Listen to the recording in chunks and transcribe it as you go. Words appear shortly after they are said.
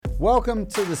Welcome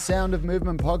to the Sound of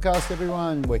Movement podcast,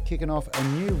 everyone. We're kicking off a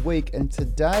new week, and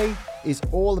today is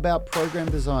all about program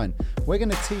design. We're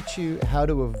going to teach you how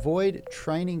to avoid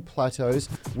training plateaus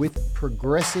with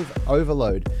progressive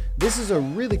overload. This is a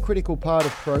really critical part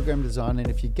of program design, and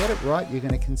if you get it right, you're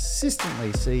going to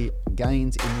consistently see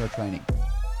gains in your training.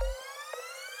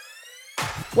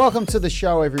 Welcome to the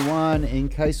show, everyone. In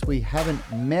case we haven't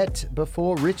met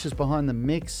before, Rich is behind the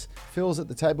mix. Phil's at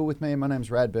the table with me, and my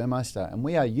name's Rad Burmeister, and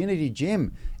we are Unity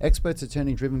Gym, experts at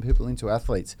turning driven people into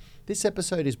athletes. This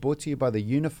episode is brought to you by the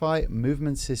Unify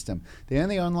Movement System, the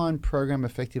only online program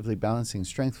effectively balancing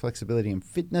strength, flexibility, and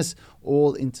fitness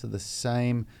all into the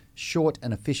same short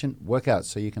and efficient workouts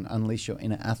so you can unleash your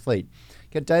inner athlete.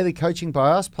 Get daily coaching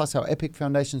by us, plus our Epic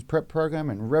Foundations Prep program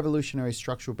and revolutionary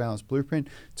structural balance blueprint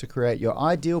to create your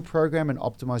ideal program and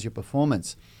optimize your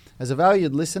performance. As a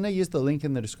valued listener, use the link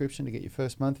in the description to get your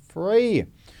first month free.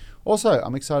 Also,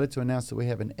 I'm excited to announce that we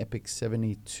have an Epic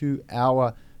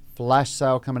 72-hour flash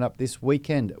sale coming up this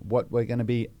weekend. What we're going to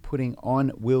be putting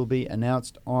on will be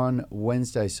announced on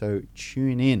Wednesday, so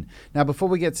tune in. Now, before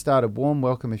we get started, warm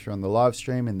welcome if you're on the live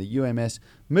stream in the UMS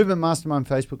Movement Mastermind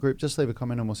Facebook group. Just leave a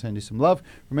comment and we'll send you some love.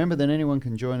 Remember that anyone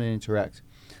can join and interact.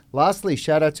 Lastly,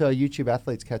 shout out to our YouTube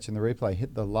athletes catching the replay.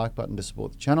 Hit the like button to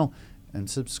support the channel and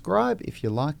subscribe if you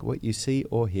like what you see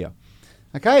or hear.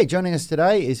 Okay, joining us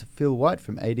today is Phil White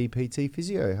from ADPT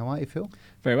Physio. How are you, Phil?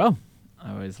 Very well.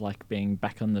 I always like being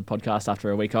back on the podcast after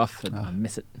a week off. I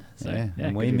miss it. So, yeah,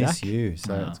 and we miss you,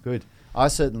 so it's good. I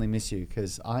certainly miss you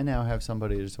because I now have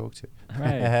somebody to talk to.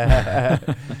 Right.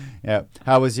 Yeah.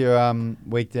 How was your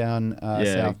week down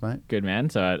south, mate? Good, man.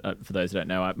 So for those who don't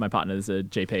know, my partner's a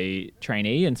GP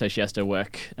trainee, and so she has to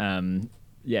work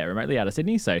remotely out of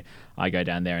Sydney. So I go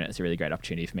down there, and it's a really great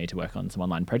opportunity for me to work on some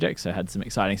online projects. So I had some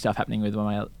exciting stuff happening with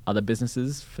one of my other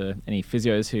businesses. For any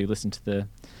physios who listen to the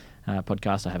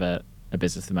podcast, I have a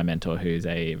business with my mentor who's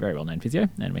a very well-known physio,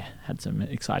 and we had some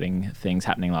exciting things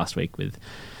happening last week with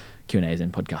Q&As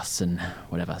and podcasts and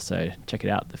whatever. So check it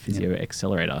out. The Physio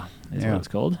Accelerator is what it's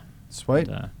called. Sweet.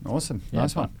 Awesome.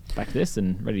 Nice one. Back to this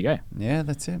and ready to go. Yeah,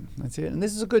 that's it. And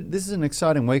this is an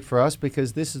exciting week for us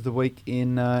because this is the week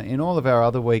in all of our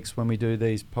other weeks when we do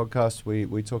these podcasts,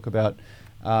 we talk about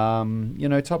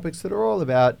topics that are all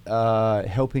about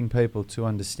helping people to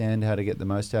understand how to get the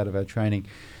most out of our training.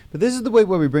 But this is the week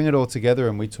where we bring it all together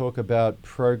and we talk about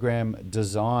program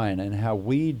design and how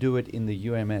we do it in the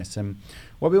UMS. And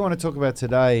what we want to talk about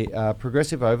today,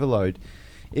 progressive overload.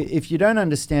 If you don't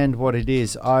understand what it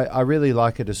is, I really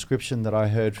like a description that I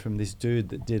heard from this dude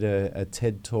that did a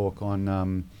TED talk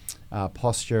on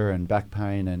posture and back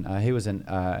pain, and he was an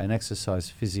exercise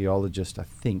physiologist, I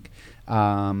think.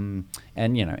 And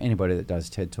anybody that does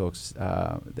TED talks,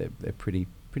 they're pretty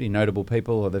notable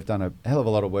people, or they've done a hell of a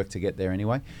lot of work to get there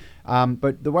anyway.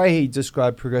 But the way he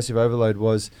described progressive overload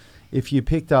was if you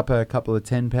picked up a couple of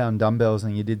 10-pound dumbbells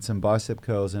and you did some bicep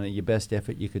curls, and at your best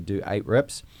effort you could do 8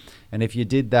 reps. And if you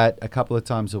did that a couple of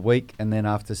times a week, and then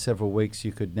after several weeks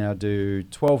you could now do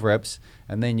 12 reps,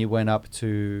 and then you went up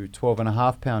to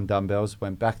 12.5-pound dumbbells,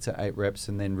 went back to 8 reps,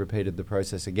 and then repeated the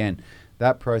process again.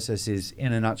 That process is,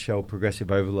 in a nutshell, progressive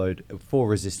overload for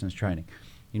resistance training.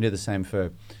 You can do the same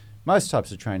for most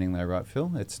types of training though, right,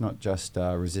 Phil? It's not just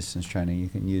resistance training you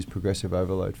can use progressive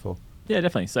overload for. Yeah,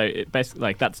 definitely. So it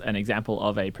basically, that's an example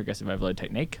of a progressive overload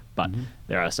technique, but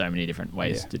there are so many different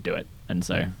ways to do it. And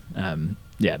so,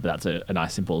 but that's a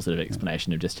nice, simple sort of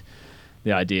explanation of just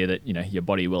the idea that, your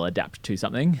body will adapt to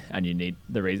something, and you need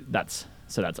that's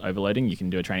overloading. You can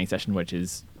do a training session which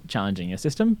is challenging your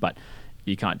system, but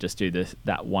you can't just do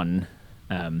that one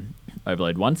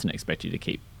overload once and expect you to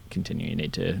keep continuing. You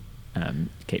need to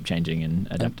keep changing and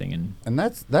adapting, and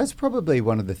that's probably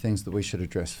one of the things that we should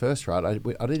address first, right? I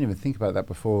didn't even think about that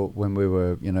before when we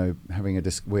were having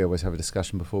we always have a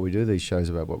discussion before we do these shows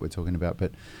about what we're talking about,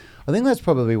 but I think that's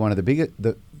probably one of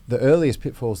the earliest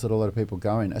pitfalls that a lot of people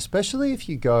go in, especially if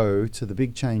you go to the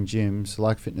big chain gyms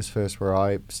like Fitness First, where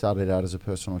I started out as a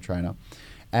personal trainer.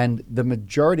 And the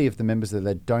majority of the members there,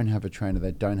 they don't have a trainer,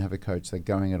 they don't have a coach, they're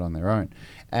going it on their own.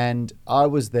 And Yanni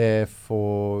was there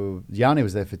for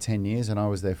 10 years, and I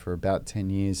was there for about 10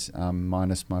 years,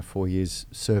 minus my 4 years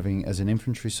serving as an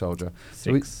infantry soldier.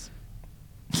 6.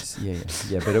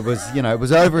 Yeah, but it was, it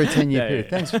was over a 10-year period.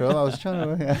 Thanks, Phil. I was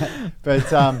trying to, but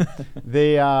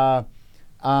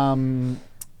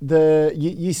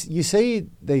you see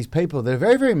these people, they're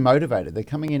very, very motivated. They're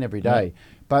coming in every day,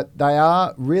 but they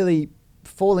are really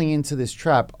falling into this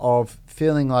trap of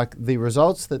feeling like the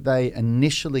results that they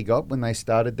initially got when they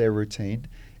started their routine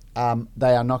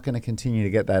they are not going to continue to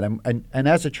get that. And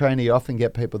as a trainer, you often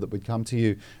get people that would come to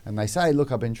you and they say,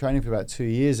 look, I've been training for about 2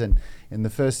 years, and in the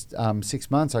first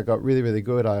 6 months, I got really, really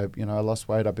good. I lost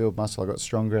weight, I built muscle, I got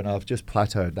stronger, and I've just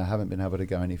plateaued, and I haven't been able to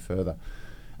go any further.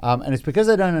 And it's because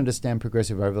they don't understand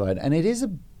progressive overload. And it is a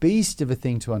beast of a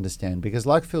thing to understand because,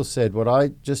 like Phil said, what I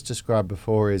just described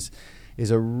before is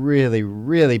a really,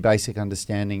 really basic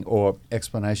understanding or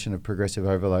explanation of progressive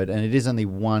overload. And it is only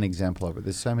one example of it.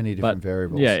 There's so many different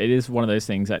variables. Yeah, it is one of those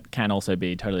things that can also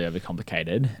be totally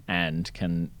overcomplicated and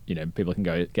people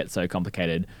can get so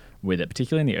complicated with it,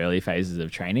 particularly in the early phases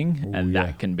of training.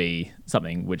 That can be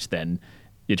something which then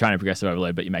you're trying to progressive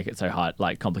overload, but you make it so hard,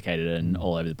 like complicated and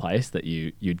all over the place that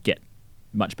you'd get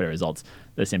much better results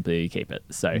than simply keep it.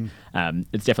 So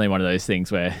it's definitely one of those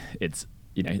things where it's,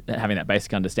 having that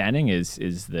basic understanding is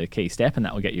the key step, and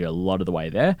that will get you a lot of the way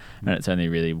there. And it's only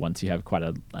really once you have quite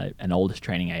an old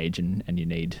training age and you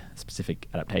need specific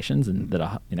adaptations and that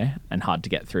are, and hard to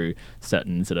get through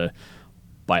certain sort of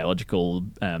biological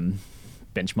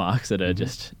benchmarks that are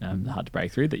just hard to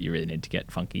break through, that you really need to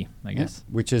get funky, I guess.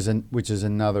 Which is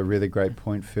another really great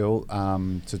point, Phil,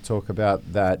 to talk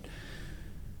about that.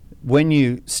 When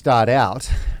you start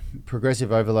out,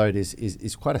 progressive overload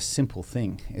is quite a simple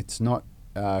thing. It's not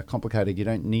complicated. You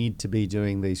don't need to be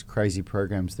doing these crazy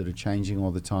programs that are changing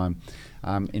all the time.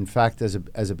 In fact, as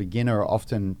a beginner,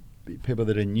 often people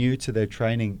that are new to their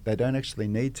training, they don't actually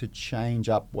need to change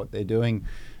up what they're doing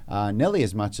nearly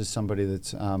as much as somebody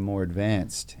that's more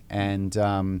advanced. And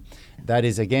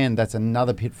that's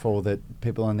another pitfall that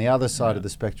people on the other side of the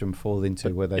spectrum fall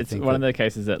into, where they think it's one of the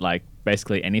cases that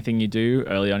basically anything you do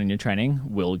early on in your training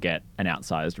will get an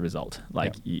outsized result.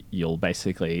 You'll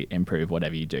basically improve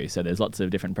whatever you do. So there's lots of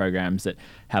different programs that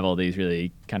have all these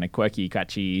really kind of quirky,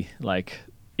 catchy,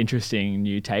 interesting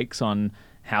new takes on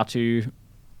how to,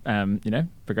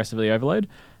 progressively overload.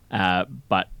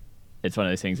 But it's one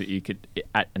of those things that you could,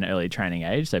 at an early training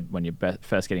age, so when you're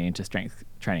first getting into strength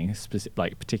training,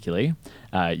 particularly,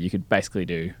 you could basically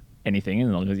do anything, as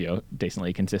long as you're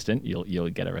decently consistent, you'll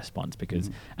get a response.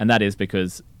 And that is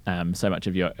because so much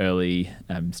of your early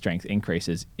strength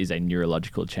increases is a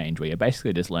neurological change, where you're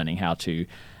basically just learning how to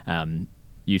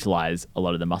utilize a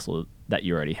lot of the muscle that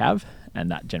you already have,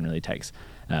 and that generally takes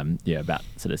about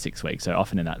sort of 6 weeks. So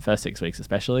often in that first 6 weeks,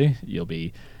 especially, you'll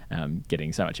be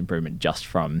getting so much improvement just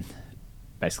from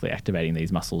basically activating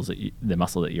these muscles, the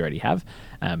muscle that you already have.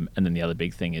 And then the other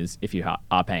big thing is, if you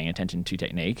are paying attention to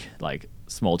technique,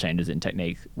 small changes in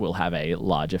technique will have a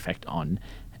large effect on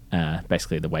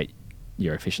basically the weight,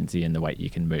 your efficiency, and the weight you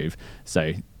can move.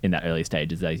 So in that early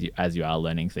stages, as you are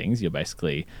learning things, you'll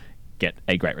basically get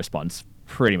a great response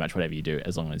pretty much whatever you do,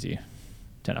 as long as you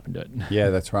turn up and do it.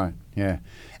 Yeah, that's right. Yeah.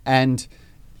 And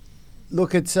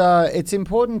look, it's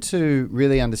important to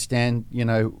really understand,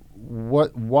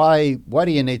 why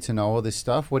do you need to know all this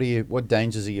stuff? What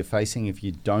dangers are you facing if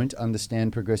you don't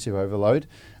understand progressive overload?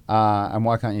 And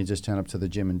why can't you just turn up to the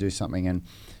gym and do something? And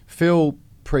Phil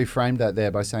pre-framed that there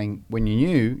by saying, when you're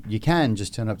new, you can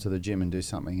just turn up to the gym and do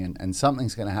something, and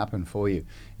something's going to happen for you.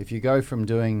 If you go from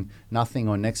doing nothing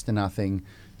or next to nothing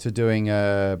to doing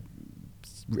a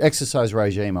exercise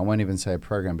regime, I won't even say a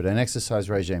program, but an exercise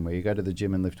regime where you go to the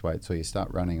gym and lift weights, or you start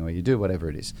running, or you do whatever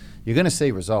it is, you're going to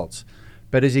see results.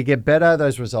 But as you get better,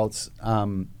 those results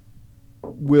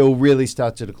will really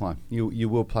start to decline. You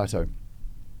will plateau.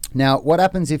 Now, what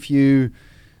happens if you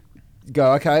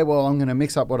go, okay, well, I'm going to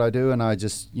mix up what I do, and I'm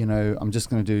just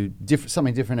going to do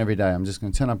something different every day. I'm just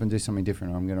going to turn up and do something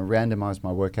different. Or I'm going to randomize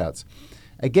my workouts.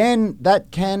 Again,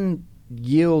 that can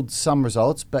yield some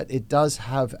results, but it does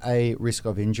have a risk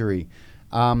of injury.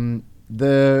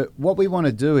 What we want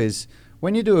to do is,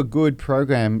 when you do a good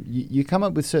program, you come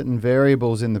up with certain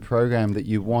variables in the program that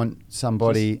you want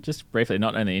somebody... Just briefly,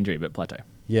 not only injury, but plateau.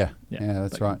 Yeah,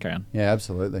 that's right. Carry on. Yeah,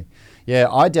 absolutely. Yeah,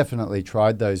 I definitely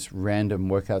tried those random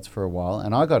workouts for a while,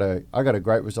 and I got a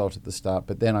great result at the start,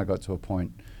 but then I got to a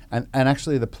point, and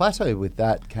actually the plateau with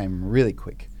that came really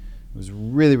quick. It was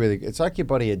really, really... It's like your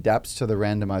body adapts to the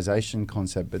randomization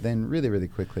concept, but then really, really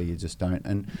quickly you just don't.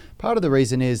 And part of the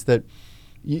reason is that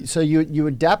you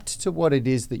adapt to what it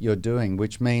is that you're doing,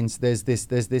 which means there's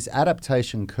this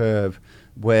adaptation curve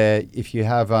where if you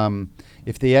have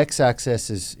if the x-axis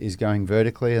is going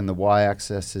vertically and the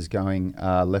y-axis is going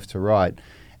left to right,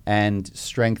 and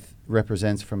strength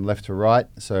represents from left to right,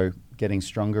 so getting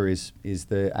stronger is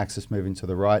the axis moving to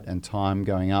the right, and time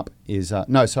going up is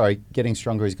getting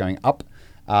stronger is going up,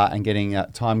 and getting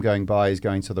time going by is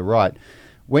going to the right.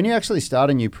 when you actually start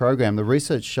a new program, the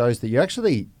research shows that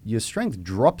your strength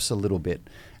drops a little bit.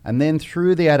 And then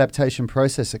through the adaptation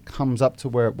process, it comes up to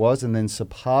where it was and then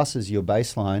surpasses your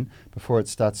baseline before it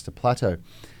starts to plateau.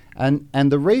 And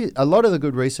a lot of the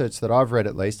good research that I've read,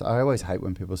 at least, I always hate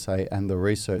when people say, and the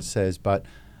research says, but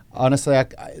honestly,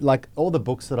 like all the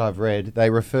books that I've read, they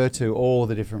refer to all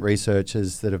the different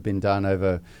researches that have been done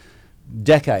over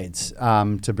decades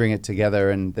to bring it together.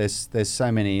 And there's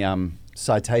so many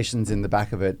citations in the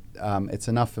back of it. It's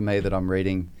enough for me that I'm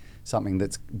reading something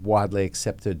that's widely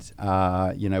accepted,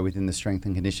 within the strength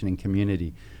and conditioning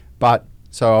community. But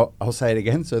so I'll say it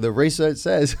again. So the research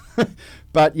says,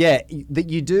 but yeah, that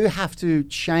you do have to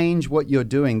change what you're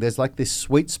doing. There's like this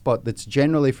sweet spot that's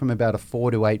generally from about a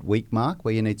 4 to 8 week mark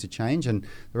where you need to change. And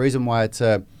the reason why it's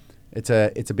a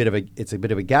bit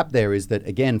of a gap there is that,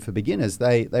 again, for beginners,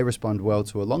 they respond well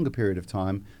to a longer period of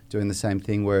time doing the same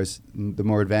thing. Whereas the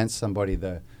more advanced somebody,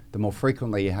 the more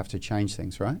frequently you have to change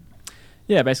things, right?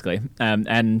 Yeah, basically.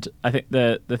 And I think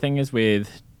the thing is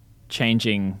with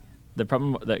changing, the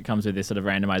problem that comes with this sort of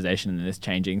randomization and this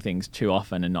changing things too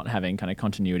often and not having kind of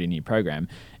continuity in your program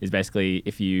is basically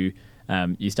if you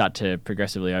start to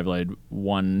progressively overload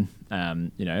one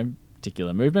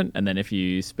particular movement, and then if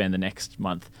you spend the next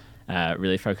month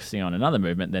really focusing on another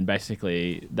movement, then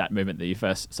basically that movement that you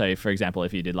first, so for example,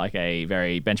 if you did like a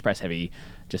very bench press heavy,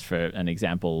 just for an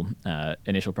example,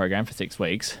 initial program for 6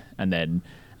 weeks, and then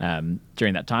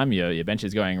during that time, your bench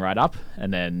is going right up,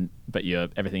 but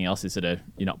everything else is you're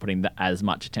not putting as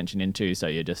much attention into, so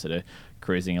you're just sort of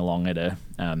cruising along at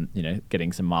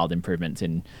getting some mild improvements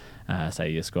in, say,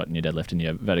 your squat and your deadlift and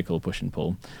your vertical push and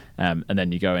pull. And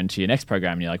then you go into your next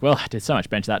program and you're like, well, I did so much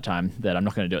bench that time that I'm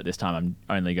not going to do it this time. I'm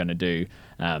only going to do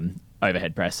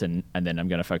overhead press and then I'm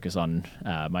going to focus on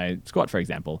my squat, for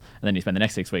example. And then you spend the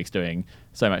next 6 weeks doing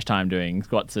so much time doing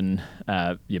squats, and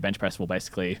your bench press will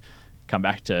basically come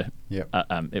back to,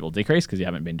 it will decrease because you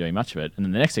haven't been doing much of it. And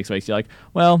then the next 6 weeks, you're like,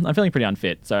 well, I'm feeling pretty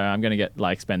unfit, so I'm going to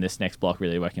spend this next block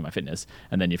really working on my fitness.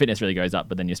 And then your fitness really goes up,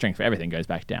 but then your strength for everything goes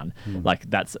back down. Like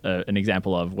that's an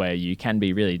example of where you can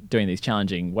be really doing these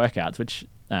challenging workouts, which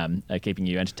are keeping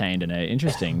you entertained and are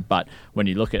interesting. But when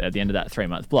you look at the end of that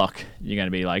 3-month block, you're going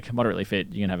to be like moderately fit,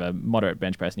 you're going to have a moderate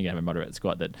bench press, and you're going to have a moderate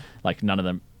squat that like none of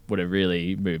them would have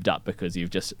really moved up because you've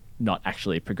just not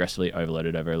actually progressively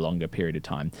overloaded over a longer period of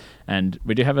time. And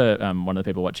we do have one of the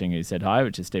people watching who said hi,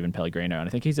 which is Stephen Pellegrino, and I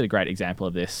think he's a great example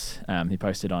of this. He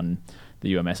posted on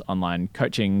the UMS online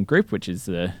coaching group, which is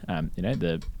the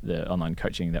online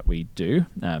coaching that we do,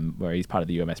 where he's part of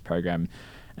the UMS program,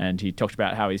 and he talked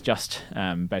about how he's just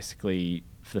basically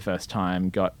for the first time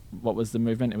got, what was the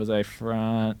movement? It was he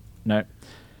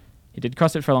did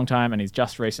CrossFit for a long time, and he's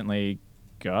just recently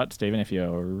got, Stephen, if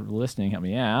you're listening, help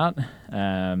me out.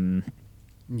 I'm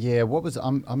trying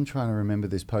to remember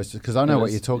this post because I know what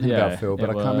you're talking about, Phil,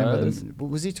 but I can't remember.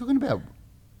 Was he talking about?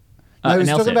 No, he was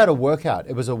talking about a workout.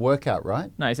 It was a workout,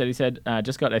 right? No, he said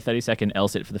just got a 30-second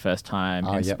L-sit for the first time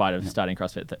in spite of starting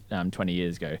CrossFit 20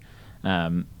 years ago.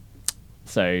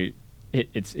 So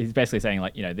he's basically saying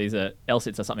these are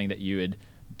L-sits are something that you would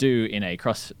do in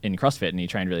CrossFit, and you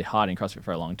trained really hard in CrossFit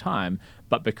for a long time,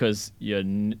 but because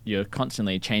you're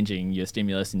constantly changing your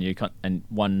stimulus, and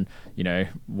one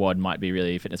WOD might be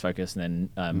really fitness focused, and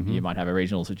then you might have a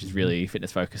regionals which is really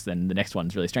fitness focused, then the next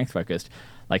one's really strength focused.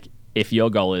 Like if your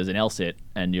goal is an L-sit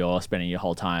and you're spending your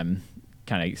whole time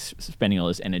kind of spending all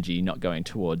this energy not going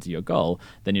towards your goal,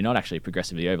 then you're not actually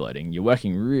progressively overloading. You're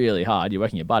working really hard, you're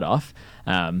working your butt off,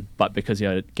 but because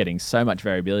you're getting so much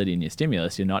variability in your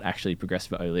stimulus, you're not actually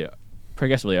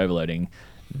progressively overloading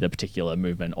the particular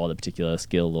movement or the particular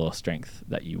skill or strength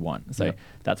that you want. So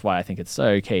that's why I think it's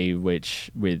so key,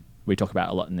 which we talk about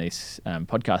a lot in this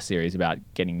podcast series about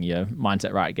getting your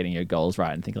mindset right, getting your goals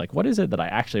right, and think like, what is it that I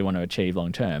actually want to achieve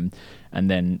long term? And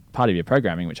then part of your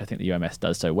programming, which I think the UMS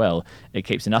does so well, it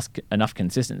keeps enough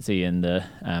consistency in the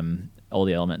all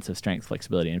the elements of strength,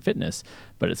 flexibility, and fitness.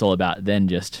 But it's all about then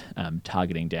just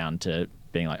targeting down to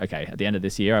being like, okay, at the end of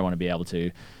this year, I want to be able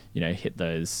to, hit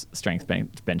those strength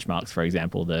benchmarks, for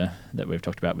example, that we've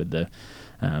talked about with the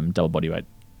double bodyweight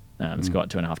squat,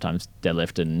 2.5 times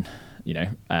deadlift, and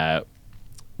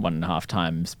 1.5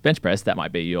 times bench press. That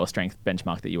might be your strength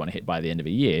benchmark that you want to hit by the end of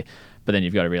a year. But then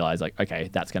you've got to realize, like, okay,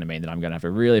 that's going to mean that I'm going to have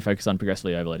to really focus on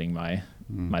progressively overloading my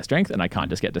strength, and I can't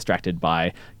just get distracted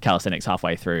by calisthenics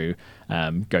halfway through,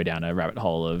 go down a rabbit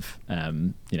hole of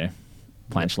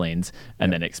planche leans,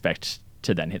 and then expect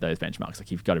to then hit those benchmarks.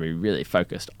 Like, you've got to be really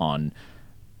focused on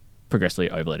progressively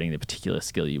overloading the particular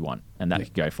skill you want, and that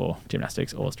could go for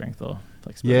gymnastics or strength or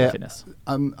flexibility fitness.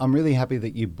 I'm really happy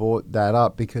that you brought that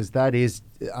up, because that is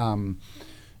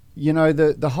You know,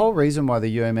 the whole reason why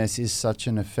the UMS is such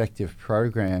an effective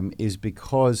program is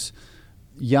because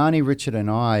Yanni, Richard and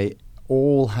I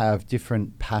all have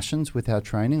different passions with our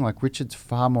training. Like Richard's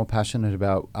far more passionate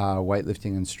about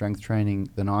weightlifting and strength training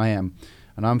than I am,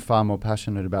 and I'm far more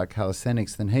passionate about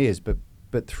calisthenics than he is.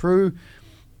 But through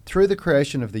the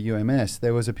creation of the UMS,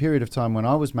 there was a period of time when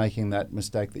I was making that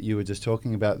mistake that you were just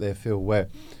talking about there, Phil, where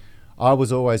I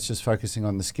was always just focusing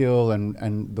on the skill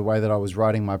and the way that I was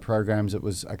writing my programs. It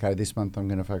was, okay, this month I'm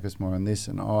going to focus more on this,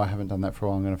 and I haven't done that for a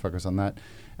while, I'm going to focus on that.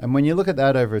 And when you look at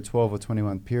that over a 12 or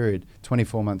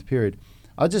 24-month period,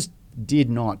 I just did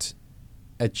not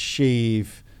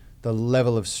achieve the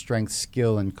level of strength,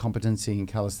 skill and competency in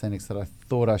calisthenics that I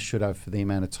thought I should have for the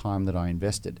amount of time that I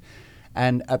invested.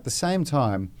 And at the same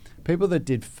time, people that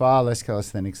did far less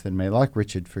calisthenics than me, like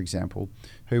Richard, for example,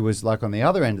 who was like on the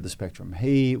other end of the spectrum,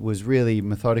 he was really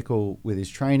methodical with his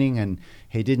training and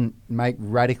he didn't make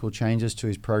radical changes to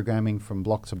his programming from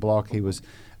block to block. He was,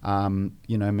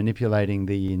 manipulating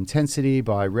the intensity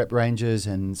by rep ranges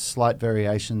and slight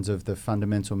variations of the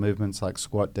fundamental movements like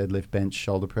squat, deadlift, bench,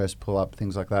 shoulder press, pull up,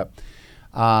 things like that.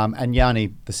 And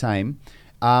Yanni, the same.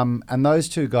 And those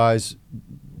two guys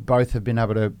both have been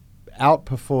able to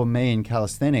outperform me in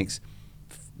calisthenics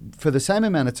for the same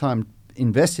amount of time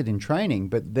invested in training,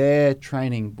 but their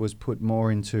training was put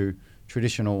more into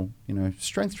traditional,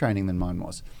 strength training than mine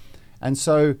was. And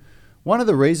so one of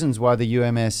the reasons why the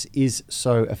UMS is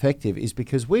so effective is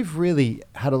because we've really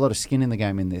had a lot of skin in the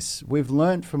game in this. We've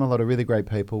learned from a lot of really great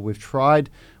people. We've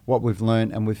tried what we've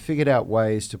learned and we've figured out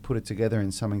ways to put it together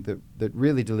in something that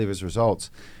really delivers results.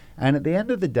 And at the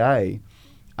end of the day,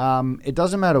 it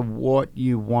doesn't matter what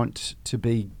you want to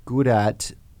be good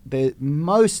at.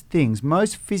 Most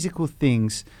physical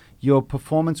things, your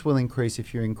performance will increase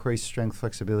if you increase strength,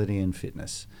 flexibility, and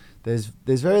fitness. There's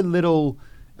very little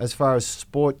as far as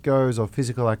sport goes or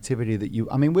physical activity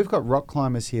we've got rock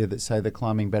climbers here that say they're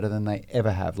climbing better than they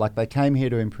ever have. Like they came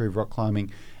here to improve rock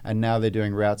climbing and now they're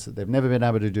doing routes that they've never been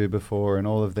able to do before, and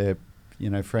all of their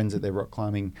friends at their rock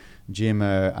climbing gym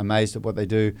are amazed at what they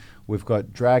do. We've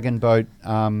got dragon boat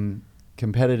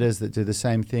competitors that do the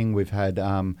same thing. We've had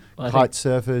kite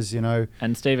surfers,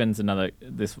 And Stephen's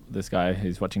this guy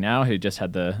who's watching now who just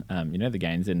had the the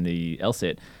gains in the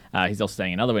LSIT. He's also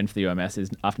saying another win for the UMS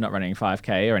is after not running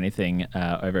 5K or anything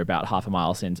over about half a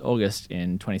mile since August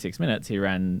in 26 minutes, he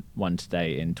ran one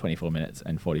today in 24 minutes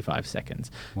and 45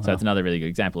 seconds. Wow. So it's another really good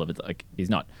example of it. Like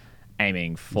he's not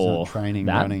aiming for training,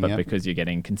 that, running, but because you're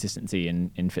getting consistency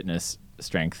in fitness,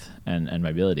 strength, and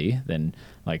mobility, then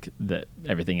like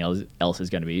everything else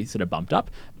is going to be sort of bumped up.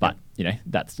 But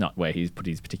that's not where he's put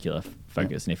his particular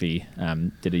focus. And if he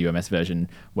did a UMS version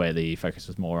where the focus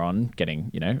was more on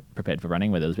getting prepared for running,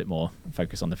 where there was a bit more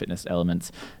focus on the fitness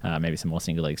elements, maybe some more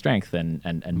single leg strength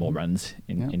and more runs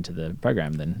into the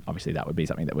program, then obviously that would be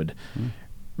something that would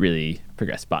really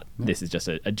progress. But this is just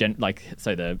so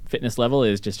the fitness level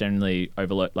is just generally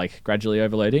gradually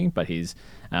overloading, but he's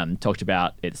talked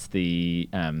about it's the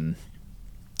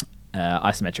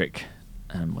isometric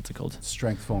what's it called?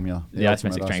 Strength formula. The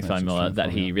isometric strength formula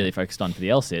that he really focused on for the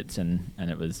LSITs, and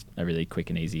it was a really quick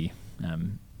and easy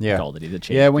goal that he's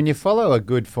achieved. Yeah, when you follow a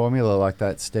good formula like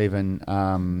that, Stephen,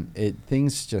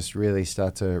 things just really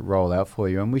start to roll out for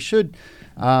you. And we should,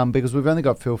 because we've only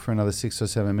got Phil for another 6 or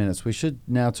 7 minutes, we should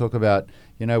now talk about,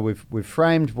 we've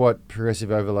framed what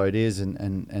progressive overload is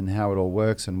and how it all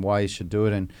works and why you should do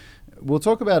it. And we'll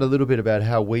talk about a little bit about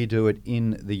how we do it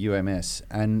in the UMS.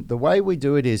 And the way we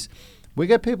do it is we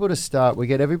get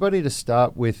everybody to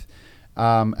start with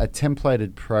a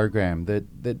templated program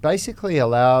that basically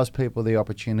allows people the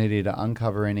opportunity to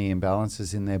uncover any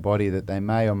imbalances in their body that they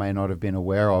may or may not have been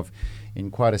aware of in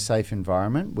quite a safe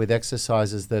environment, with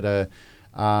exercises that are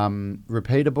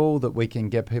repeatable, that we can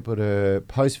get people to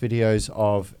post videos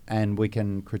of, and we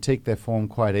can critique their form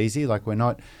quite easy. Like we're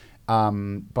not,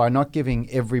 by not giving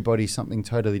everybody something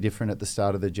totally different at the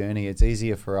start of the journey, it's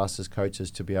easier for us as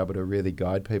coaches to be able to really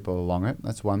guide people along it.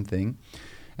 That's one thing.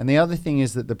 And the other thing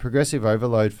is that the progressive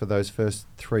overload for those first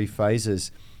 3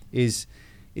 phases is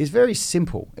very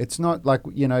simple. It's not like,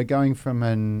 going from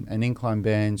an incline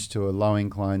bench to a low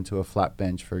incline to a flat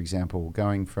bench, for example,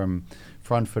 going from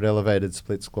front foot elevated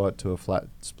split squat to a flat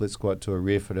split squat to a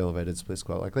rear foot elevated split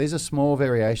squat. Like these are small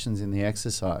variations in the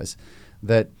exercise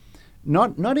that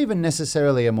not even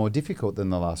necessarily are more difficult than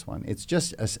the last one. It's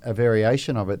just a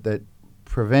variation of it that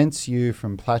prevents you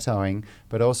from plateauing,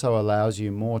 but also allows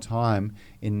you more time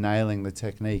in nailing the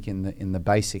technique in the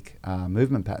basic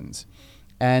movement patterns.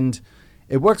 And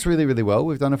it works really, really well.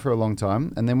 We've done it for a long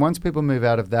time. And then once people move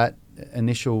out of that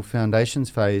initial foundations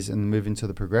phase and move into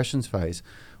the progressions phase,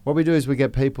 what we do is we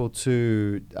get people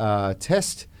to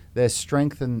test their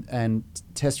strength and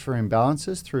test for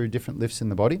imbalances through different lifts in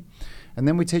the body. And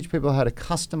then we teach people how to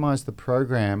customize the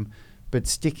program, but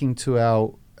sticking to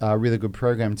our really good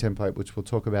program template, which we'll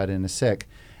talk about in a sec.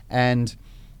 And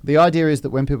the idea is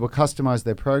that when people customize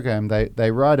their program,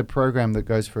 they write a program that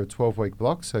goes for a 12-week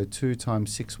block, so 2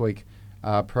 times 6-week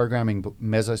programming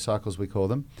mesocycles, we call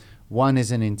them. One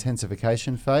is an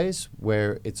intensification phase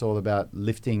where it's all about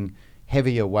lifting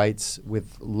heavier weights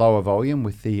with lower volume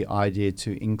with the idea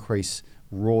to increase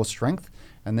raw strength.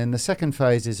 And then the second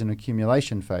phase is an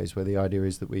accumulation phase where the idea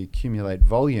is that we accumulate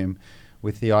volume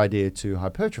with the idea to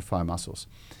hypertrophy muscles.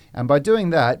 And by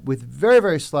doing that, with very,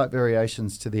 very slight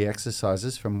variations to the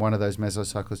exercises from one of those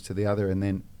mesocycles to the other and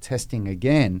then testing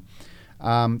again,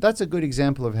 that's a good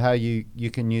example of how you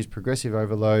can use progressive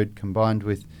overload combined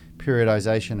with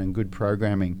periodization and good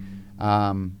programming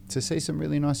to see some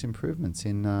really nice improvements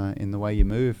in the way you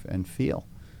move and feel.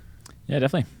 Yeah,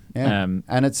 definitely. Yeah.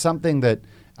 And it's something that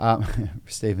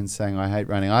Stephen's saying, I hate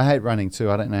running. I hate running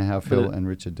too. I don't know how Phil and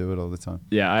Richard do it all the time.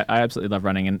 Yeah, I absolutely love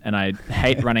running, and I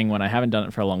hate running when I haven't done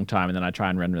it for a long time, and then I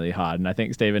try and run really hard. And I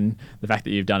think, Stephen, the fact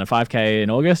that you've done a 5K in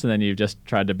August and then you've just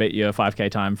tried to beat your 5K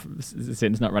time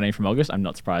since not running from August, I'm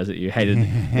not surprised that you hated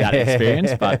that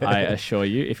experience. But I assure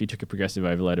you, if you took a progressive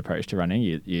overload approach to running,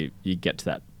 you get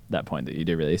to that point that you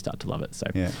do really start to love it. So,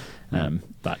 yeah.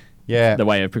 But yeah, the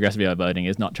way of progressive overloading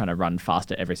is not trying to run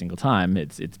faster every single time.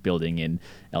 It's building in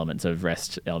elements of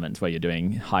rest, elements where you're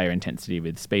doing higher intensity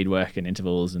with speed work and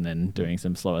intervals, and then doing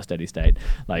some slower steady state.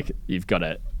 Like, you've got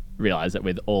to realize that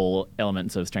with all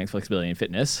elements of strength, flexibility, and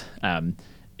fitness,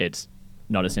 it's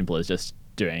not as simple as just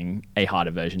doing a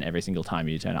harder version every single time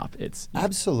you turn up.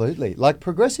 Absolutely. Like,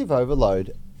 progressive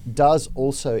overload does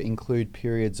also include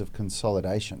periods of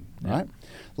consolidation, right?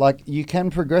 Like, you can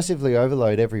progressively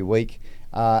overload every week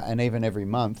and even every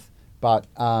month, but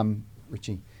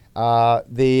Richie,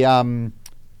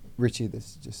 Richie, this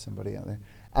is just somebody out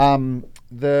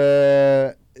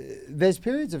there. There's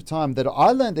periods of time that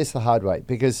I learned this the hard way,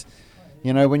 because,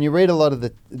 you know, when you read a lot of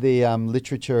the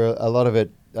literature, a lot of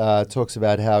it talks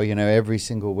about how, you know, every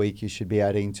single week you should be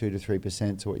adding 2 to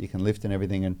 3% to what you can lift and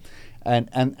everything,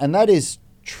 and that is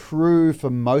true for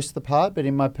most of the part. But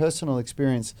in my personal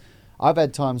experience, I've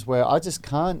had times where I just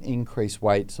can't increase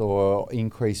weights or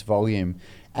increase volume,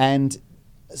 and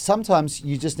sometimes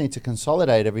you just need to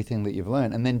consolidate everything that you've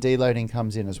learned, and then deloading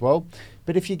comes in as well.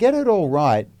 But if you get it all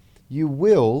right, you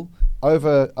will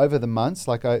over the months,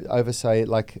 like I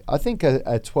think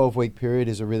a 12-week period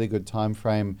is a really good time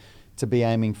frame to be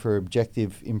aiming for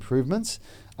objective improvements.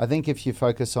 I think if you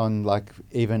focus on, like,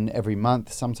 even every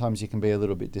month, sometimes you can be a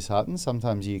little bit disheartened.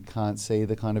 Sometimes you can't see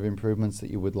the kind of improvements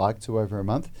that you would like to over a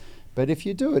month. But if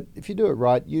you do it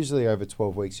right, usually over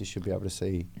 12 weeks, you should be able to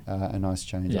see a nice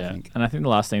change, I think. And I think the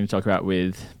last thing to talk about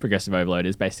with progressive overload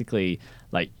is basically,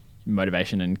 like,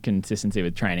 motivation and consistency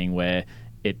with training, where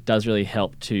it does really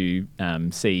help to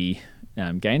see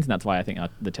gains. And that's why I think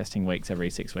the testing weeks every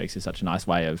 6 weeks is such a nice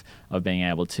way of being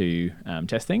able to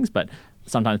test things. But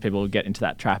sometimes people get into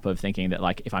that trap of thinking that,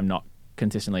 like, if I'm not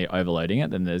consistently overloading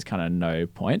it, then there's kind of no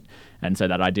point. And so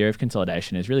that idea of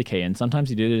consolidation is really key. And sometimes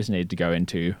you do just need to go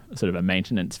into sort of a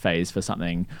maintenance phase for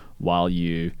something while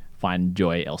you find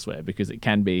joy elsewhere, because it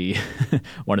can be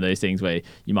one of those things where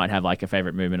you might have, like, a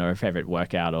favorite movement or a favorite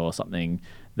workout or something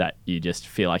that you just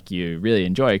feel like you really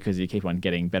enjoy because you keep on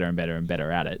getting better and better and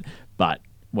better at it. But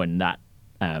when that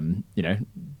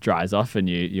dries off and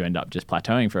you end up just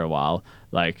plateauing for a while,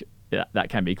 like, that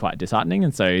can be quite disheartening.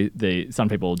 And so some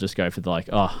people just go for the, like,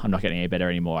 oh, I'm not getting any better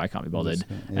anymore, I can't be bothered,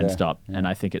 and stop. Yeah. And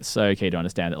I think it's so key to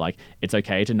understand that, like, it's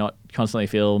okay to not constantly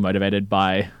feel motivated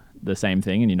by the same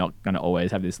thing, and you're not going to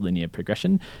always have this linear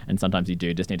progression. And sometimes you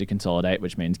do just need to consolidate,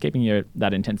 which means keeping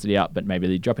that intensity up, but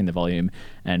maybe dropping the volume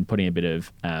and putting a bit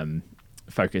of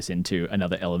focus into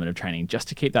another element of training just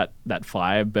to keep that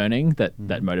fire burning that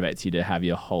motivates you to have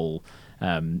your whole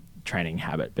training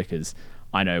habit. Because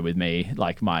I know with me,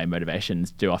 like, my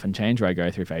motivations do often change, where I go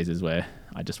through phases where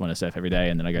I just want to surf every day,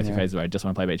 and then I go through phases where I just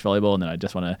want to play beach volleyball, and then I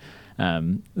just want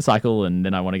to cycle, and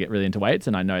then I want to get really into weights.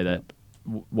 And I know that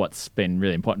what's been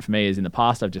really important for me is, in the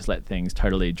past, I've just let things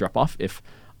totally drop off if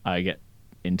I get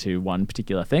into one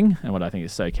particular thing. And what I think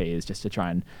is so key is just to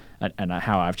try and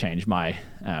how I've changed my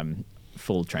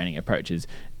full training approach is,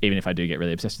 even if I do get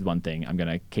really obsessed with one thing, I'm going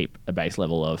to keep a base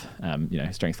level of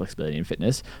strength, flexibility, and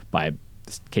fitness by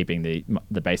keeping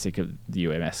the basic of the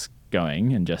UMS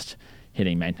going and just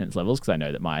hitting maintenance levels, because I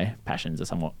know that my passions are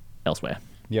somewhat elsewhere.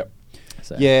 Yep.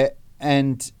 So. Yeah,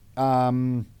 and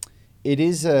It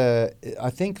is I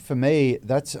think for me,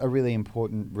 that's a really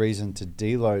important reason to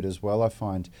deload as well. I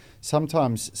find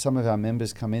sometimes some of our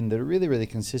members come in that are really, really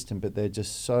consistent, but they're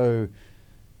just so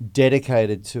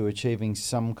dedicated to achieving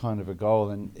some kind of a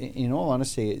goal. And in all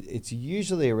honesty, it's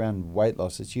usually around weight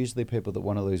loss. It's usually people that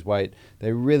want to lose weight.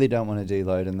 They really don't want to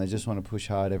deload, and they just want to push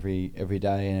hard every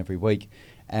day and every week.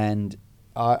 And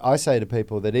I say to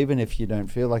people that even if you don't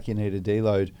feel like you need a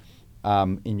deload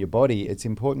in your body, it's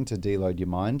important to deload your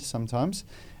mind sometimes,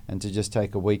 and to just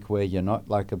take a week where you're not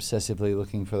like obsessively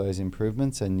looking for those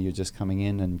improvements, and you're just coming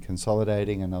in and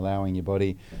consolidating and allowing your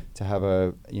body to have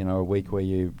a week where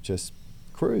you just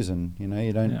cruise and you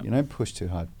don't push too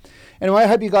hard. Anyway, I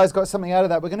hope you guys got something out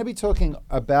of that. We're going to be talking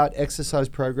about exercise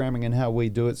programming and how we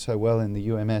do it so well in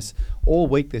the UMS all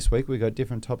week this week. We've got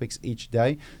different topics each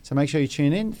day, so make sure you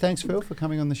tune in. Thanks, Phil, for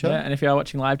coming on the show. Yeah, and if you are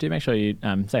watching live, do make sure you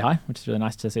say hi, which is really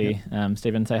nice to see.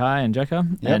 Stephen say hi, and Joker.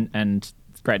 And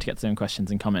it's great to get some questions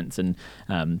and comments and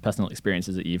personal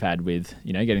experiences that you've had with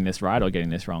getting this right or getting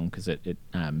this wrong, because it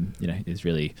is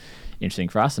really interesting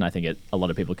for us, and I think a lot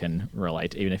of people can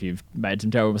relate. Even if you've made some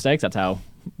terrible mistakes, that's how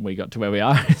we got to where we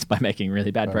are, is by making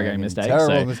really bad programming mistakes.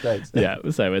 Terrible mistakes. Yeah,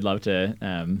 so we'd love to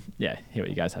hear what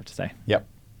you guys have to say. Yep,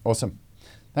 awesome.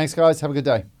 Thanks, guys. Have a good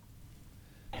day.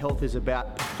 Health is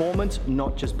about performance,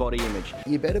 not just body image.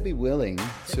 You better be willing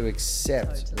to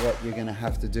accept what you're going to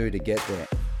have to do to get there.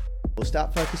 We'll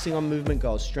start focusing on movement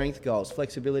goals, strength goals,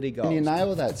 flexibility goals. When you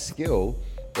nail that skill,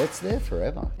 it's there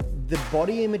forever. The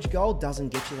body image goal doesn't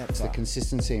get you that It's far. the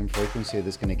consistency and frequency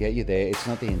that's going to get you there. It's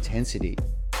not the intensity.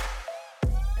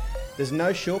 There's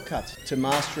no shortcuts to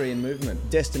mastery and movement.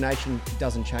 Destination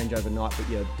doesn't change overnight, but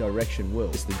your direction will.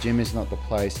 The gym is not the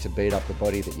place to beat up the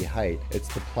body that you hate.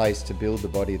 It's the place to build the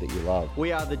body that you love.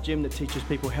 We are the gym that teaches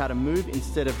people how to move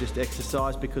instead of just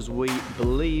exercise, because we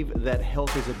believe that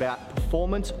health is about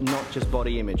performance, not just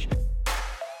body image.